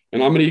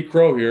 and I'm going to eat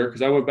crow here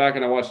because I went back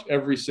and I watched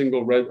every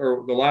single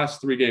the last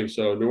 3 games.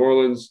 So New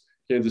Orleans,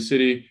 Kansas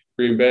City,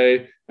 Green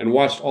Bay, and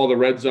watched all the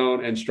red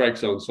zone and strike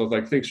zone. So it's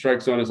like, I think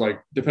strike zone is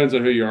like, depends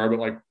on who you are, but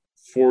like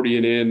 40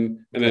 and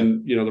in, and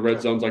then, the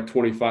red zone's like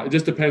 25. It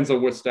just depends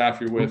on what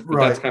staff you're with, but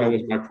that's kind of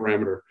was my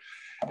parameter.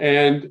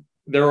 And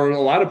there were a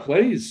lot of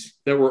plays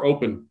that were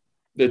open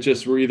that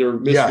just were either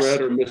misread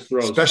or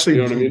misthrows. Especially, you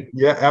know what I mean?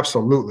 Yeah,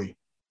 absolutely.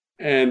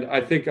 And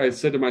I think I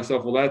said to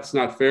myself, well, that's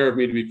not fair of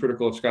me to be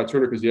critical of Scott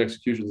Turner because the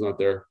execution's not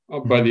there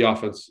by the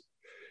offense.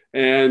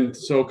 And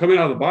so coming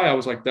out of the bye, I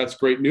was like, that's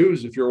great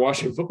news if you're a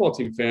Washington football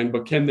team fan,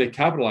 but can they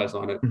capitalize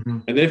on it?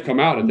 And they've come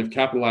out and they've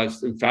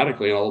capitalized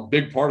emphatically. And a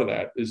big part of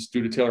that is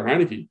due to Taylor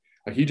Heinicke.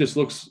 Like, he just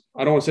looks,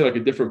 I don't want to say like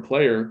a different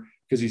player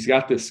because he's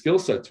got this skill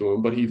set to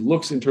him, but he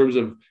looks in terms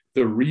of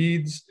the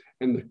reads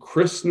and the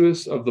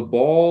crispness of the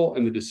ball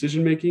and the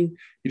decision-making.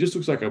 He just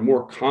looks like a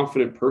more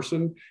confident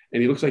person.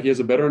 And he looks like he has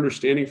a better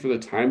understanding for the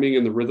timing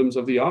and the rhythms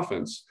of the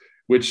offense,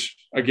 which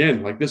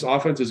again, like, this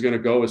offense is going to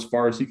go as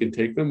far as he can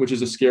take them, which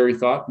is a scary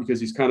thought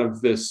because he's kind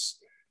of this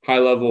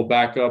high-level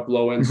backup,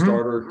 low-end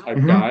starter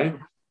type guy.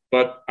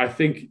 But I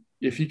think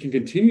if he can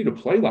continue to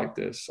play like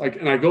this,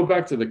 and I go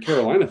back to the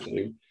Carolina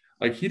thing,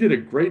 like, he did a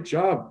great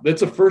job. That's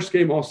the first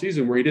game all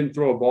season where he didn't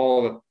throw a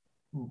ball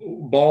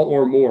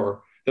or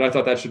more that I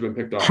thought that should have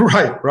been picked off.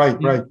 Right.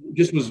 He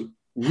just was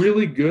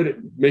really good at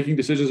making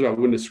decisions about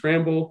when to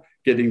scramble,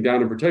 getting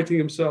down and protecting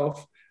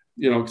himself.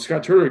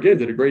 Scott Turner, again,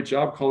 did a great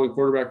job calling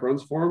quarterback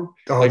runs for him.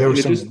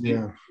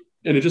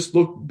 And it just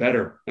looked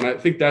better. And I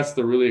think that's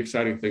the really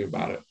exciting thing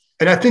about it.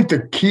 And I think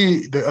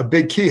a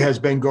big key has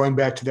been going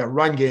back to that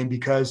run game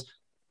because,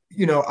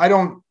 I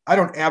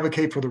don't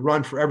advocate for the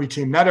run for every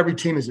team. Not every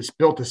team is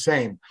built the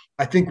same.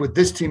 I think with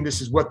this team,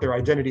 this is what their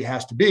identity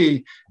has to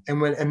be.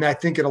 And I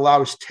think it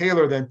allows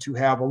Taylor then to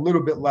have a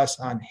little bit less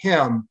on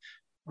him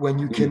when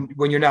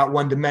you're not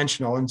one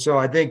dimensional. And so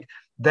I think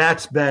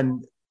that's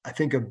been,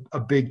 a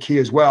big key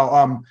as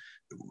well.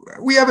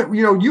 We haven't,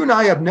 you and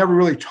I have never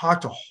really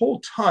talked a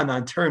whole ton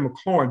on Terry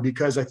McLaurin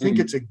because I think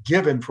it's a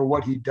given for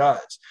what he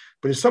does.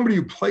 But as somebody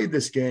who played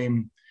this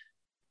game,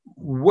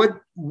 what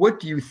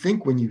do you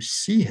think when you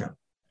see him?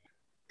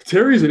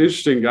 Terry's an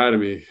interesting guy to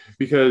me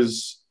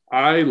because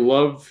I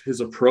love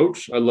his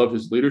approach. I love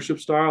his leadership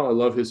style. I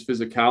love his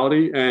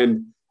physicality.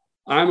 And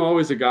I'm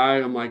always a guy,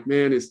 I'm like,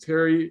 man, is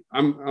Terry,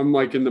 I'm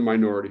like in the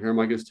minority here. I'm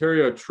like, is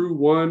Terry a true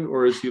 1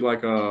 or is he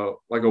like a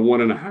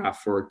 1.5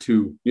 or a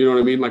 2? You know what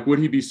I mean? Like, would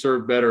he be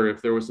served better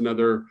if there was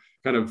another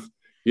kind of,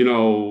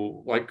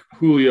 like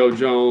Julio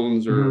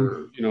Jones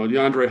or,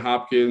 DeAndre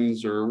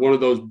Hopkins or one of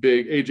those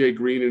big AJ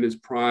Green in his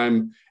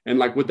prime? And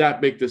like, would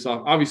that make this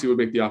obviously would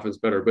make the offense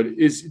better, but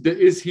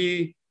is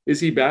he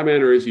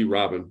Batman or is he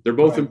Robin? They're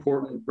both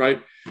important.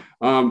 Right.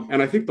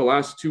 And I think the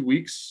last 2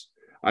 weeks,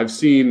 I've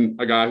seen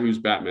a guy who's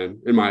Batman,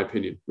 in my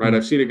opinion, right?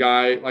 I've seen a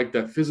guy like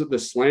the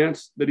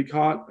slant that he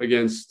caught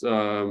against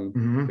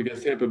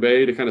Tampa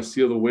Bay to kind of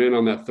seal the win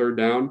on that third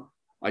down.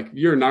 Like,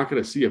 you're not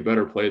going to see a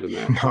better play than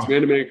that. No. It's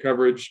man-to-man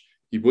coverage.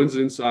 He wins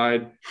it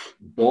inside.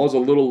 Ball's a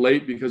little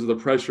late because of the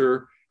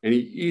pressure, and he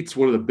eats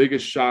one of the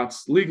biggest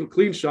shots, legal,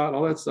 clean shot,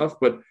 all that stuff.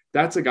 But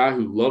that's a guy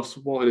who loves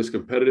football and is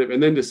competitive.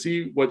 And then to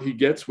see what he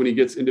gets when he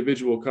gets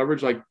individual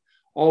coverage, like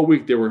all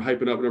week they were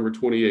hyping up number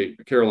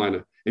 28,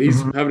 Carolina, and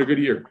he's having a good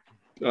year.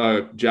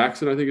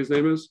 Jackson, I think his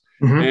name is.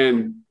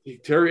 And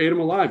Terry ate him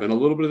alive. And a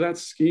little bit of that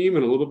scheme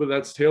and a little bit of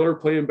that's Taylor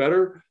playing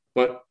better.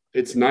 But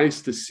it's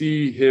nice to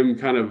see him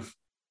kind of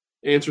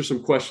answer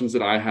some questions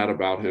that I had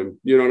about him.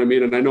 You know what I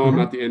mean? And I know I'm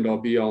not the end all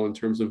be all in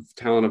terms of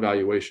talent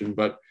evaluation,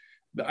 but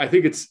I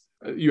think it's,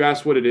 you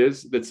asked what it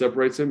is that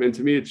separates him. And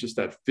to me, it's just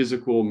that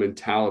physical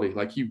mentality.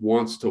 Like, he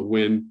wants to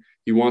win.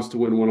 He wants to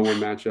win one-on-one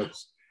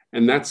matchups.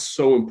 And that's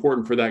so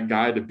important for that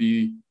guy to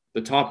be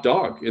the top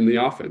dog in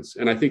the offense.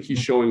 And I think he's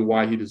showing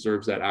why he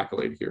deserves that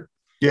accolade here.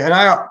 Yeah. And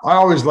I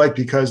always like,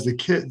 because the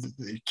guy,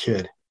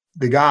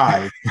 the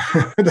guy,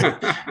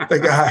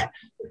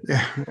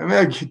 yeah. I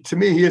mean, to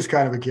me, he is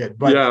kind of a kid,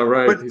 but yeah,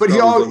 right. But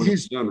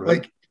he's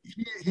like,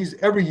 he's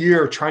every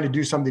year trying to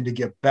do something to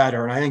get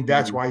better. And I think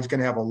that's why he's going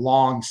to have a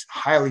long,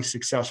 highly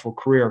successful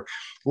career.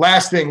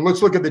 Last thing,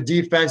 let's look at the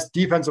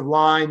defensive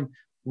line.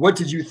 What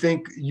did you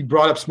think? You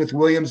brought up Smith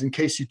Williams and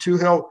Casey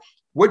Tuhill.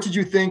 What did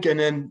you think? And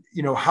then,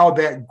 how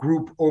that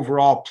group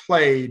overall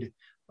played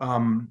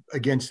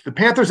against the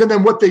Panthers, and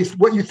then what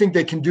you think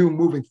they can do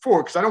moving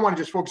forward. Because I don't want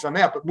to just focus on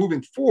that, but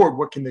moving forward,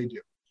 what can they do?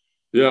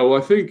 Yeah,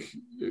 well, I think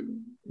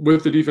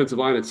with the defensive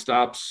line, it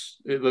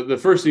stops. The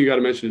first thing you got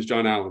to mention is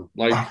John Allen.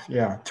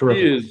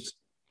 Terrific. He is.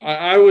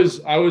 I was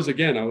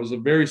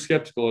very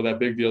skeptical of that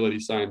big deal that he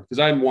signed because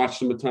I hadn't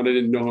watched him a ton. I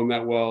didn't know him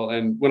that well,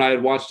 and when I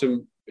had watched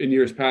him in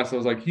years past, I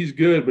was like, he's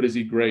good, but is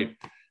he great?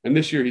 And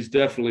this year, he's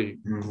definitely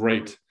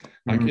great.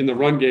 Like in the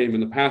run game,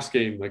 in the pass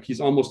game, like he's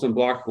almost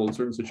unblockable in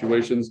certain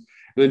situations.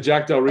 And then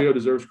Jack Del Rio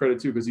deserves credit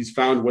too because he's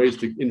found ways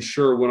to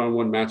ensure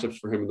one-on-one matchups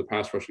for him in the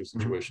pass rushing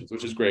situations,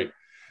 which is great.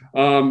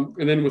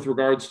 And then with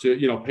regards to,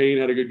 Payne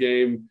had a good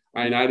game.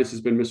 Ioannidis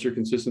has been Mr.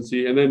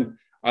 Consistency. And then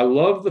I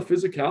love the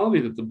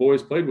physicality that the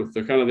boys played with,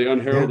 the kind of the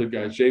unheralded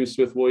guys, James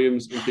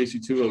Smith-Williams and Casey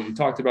Toohill. You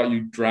talked about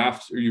you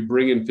draft or you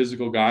bring in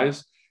physical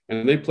guys.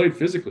 And they played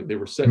physically. They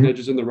were setting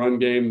edges in the run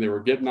game. They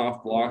were getting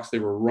off blocks. They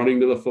were running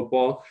to the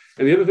football.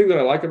 And the other thing that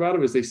I like about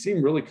them is they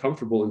seem really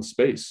comfortable in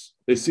space.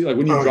 They see like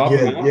when you drop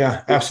them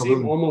out, they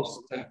seem almost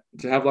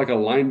to have like a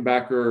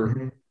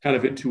linebacker kind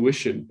of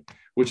intuition,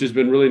 which has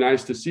been really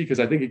nice to see because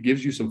I think it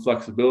gives you some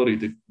flexibility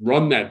to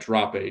run that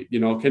drop eight.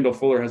 Kendall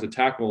Fuller has a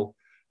tackle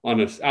on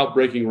an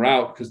outbreaking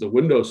route because the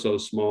window's so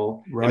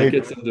small, and it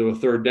gets them to a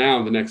third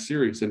down the next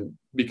series. And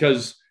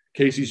because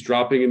Casey's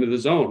dropping into the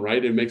zone,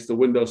 right? It makes the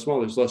window small.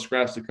 There's less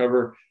grass to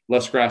cover,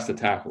 less grass to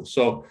tackle.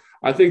 So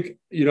I think,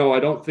 I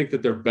don't think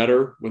that they're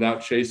better without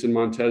Chase and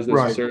Montez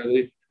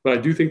necessarily, but I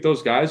do think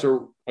those guys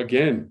are,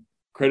 again,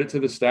 credit to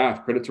the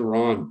staff, credit to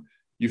Ron.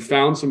 You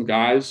found some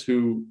guys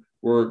who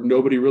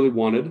nobody really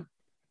wanted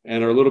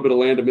and are a little bit of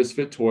land of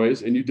misfit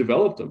toys, and you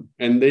developed them,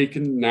 and they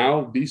can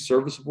now be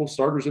serviceable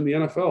starters in the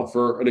NFL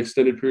for an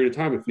extended period of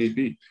time if need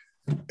be.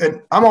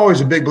 And I'm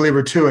always a big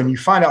believer too, and you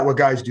find out what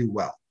guys do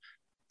well.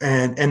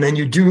 And then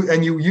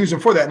you use them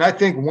for that. And I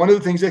think one of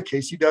the things that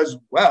Casey does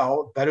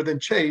well, better than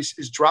Chase,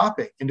 is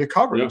dropping into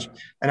coverage. Yeah.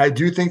 And I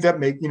do think that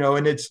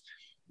and it's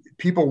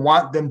people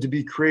want them to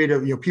be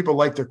creative. People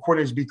like their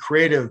coordinators to be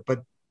creative,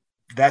 but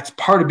that's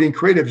part of being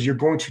creative is you're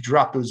going to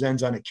drop those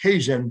ends on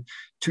occasion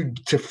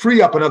to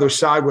free up another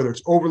side, whether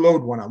it's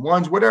overload,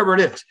 one-on-ones, whatever it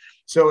is.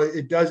 So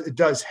it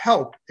does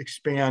help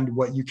expand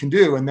what you can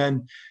do. And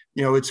then,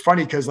 it's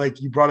funny because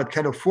like you brought up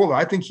Kendall Fuller.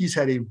 I think he's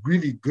had a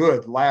really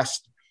good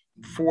last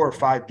 4 or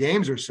 5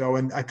 games or so.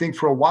 And I think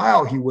for a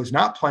while he was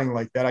not playing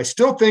like that. I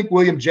still think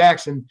William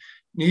Jackson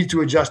needs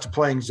to adjust to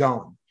playing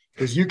zone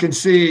because you can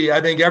see, I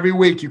think every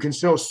week you can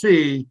still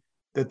see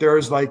that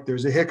there's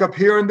a hiccup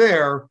here and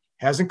there,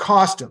 hasn't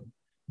cost him.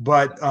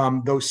 But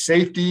those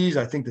safeties,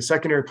 I think the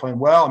secondary playing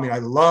well. I mean, I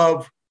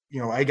love,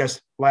 I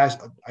guess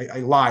I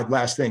lied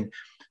last thing.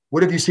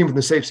 What have you seen from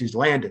the safeties?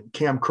 Landon,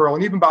 Cam Curl,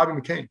 and even Bobby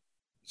McCain.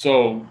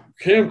 So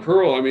Cam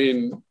Curl,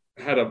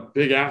 had a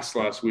big ass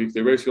last week.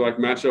 They basically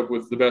match up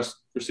with the best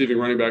receiving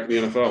running back in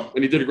the NFL,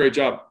 and he did a great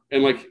job.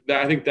 And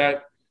that, I think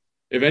that,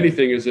 if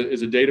anything, is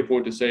a data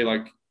point to say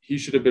he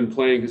should have been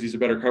playing because he's a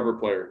better cover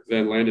player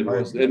than Landon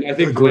was. And I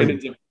think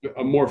Landon's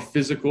a more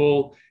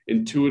physical,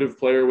 intuitive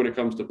player when it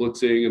comes to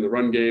blitzing and the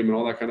run game and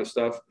all that kind of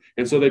stuff.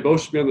 And so they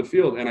both should be on the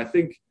field. And I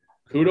think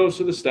kudos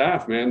to the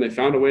staff, man. They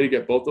found a way to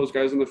get both those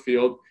guys on the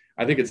field.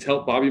 I think it's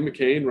helped Bobby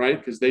McCain, right?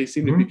 Because they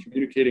seem to be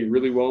communicating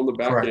really well in the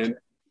back end.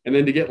 And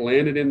then to get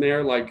Landon in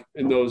there,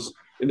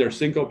 in their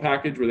Cinco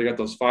package where they got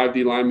those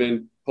 5D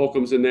linemen,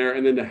 Holcomb's in there,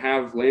 and then to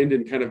have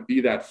Landon kind of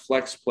be that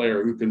flex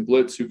player who can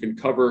blitz, who can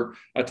cover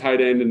a tight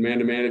end and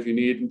man-to-man if you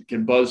need,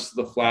 can buzz to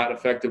the flat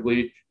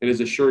effectively, and is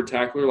a sure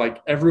tackler.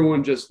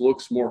 Everyone just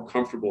looks more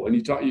comfortable. And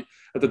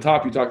at the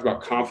top, you talked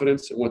about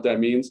confidence and what that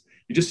means.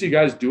 You just see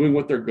guys doing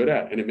what they're good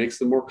at, and it makes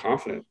them more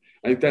confident.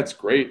 I think that's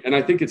great. And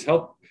I think it's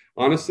helped,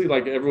 honestly,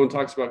 everyone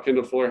talks about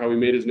Kendall Fuller, how he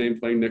made his name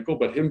playing nickel,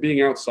 but him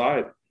being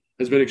outside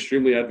has been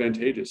extremely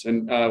advantageous.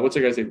 And what's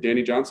that guy's name?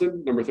 Danny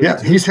Johnson, number 32?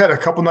 Yeah, he's had a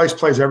couple nice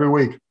plays every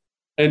week.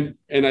 And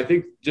I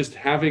think just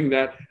having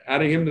that,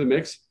 adding him to the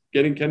mix,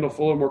 getting Kendall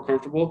Fuller more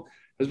comfortable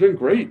has been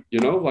great.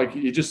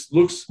 He just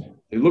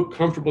they look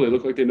comfortable. They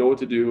look like they know what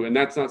to do. And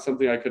that's not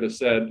something I could have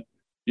said,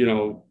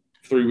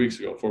 4 weeks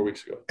ago.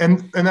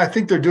 And I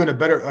think they're doing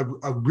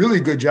a really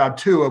good job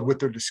too with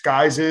their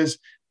disguises.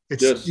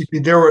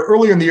 There were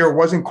earlier in the year, it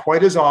wasn't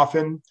quite as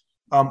often.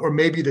 Or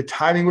maybe the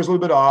timing was a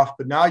little bit off,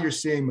 but now you're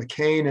seeing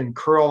McCain and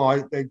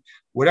Curl,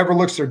 whatever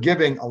looks they're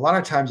giving, a lot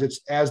of times it's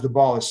as the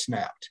ball is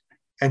snapped.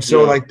 And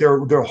so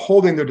they're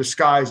holding their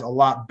disguise a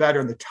lot better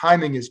and the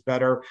timing is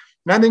better.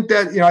 And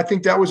I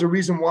think that was a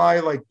reason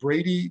why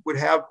Brady would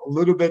have a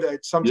little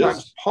bit,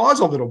 sometimes pause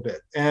a little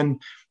bit.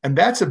 And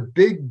that's a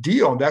big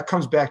deal. And that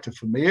comes back to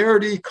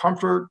familiarity,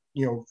 comfort,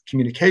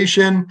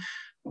 communication,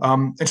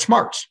 and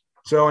smarts.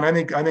 So, and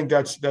I think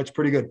that's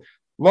pretty good.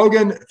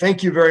 Logan,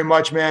 thank you very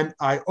much, man.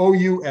 I owe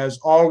you as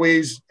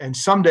always, and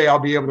someday I'll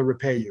be able to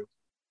repay you.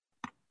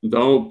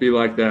 Don't be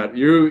like that.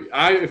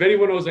 If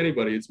anyone owes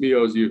anybody, it's me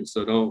owes you.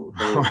 So don't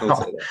say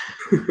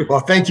that.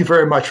 Well, thank you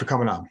very much for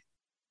coming on.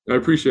 I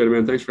appreciate it,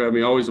 man. Thanks for having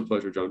me. Always a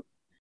pleasure, John.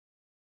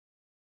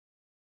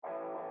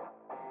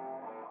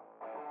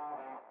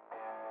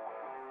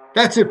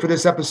 That's it for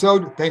this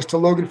episode. Thanks to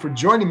Logan for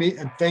joining me,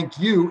 and thank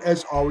you,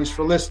 as always,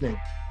 for listening.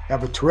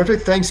 Have a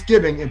terrific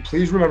Thanksgiving, and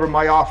please remember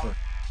my offer.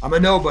 I'm a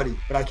nobody,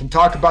 but I can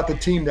talk about the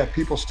team that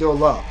people still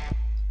love.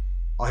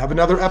 I'll have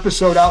another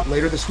episode out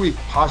later this week,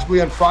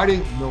 possibly on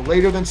Friday, no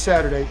later than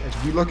Saturday,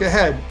 as we look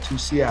ahead to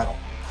Seattle.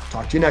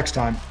 Talk to you next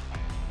time.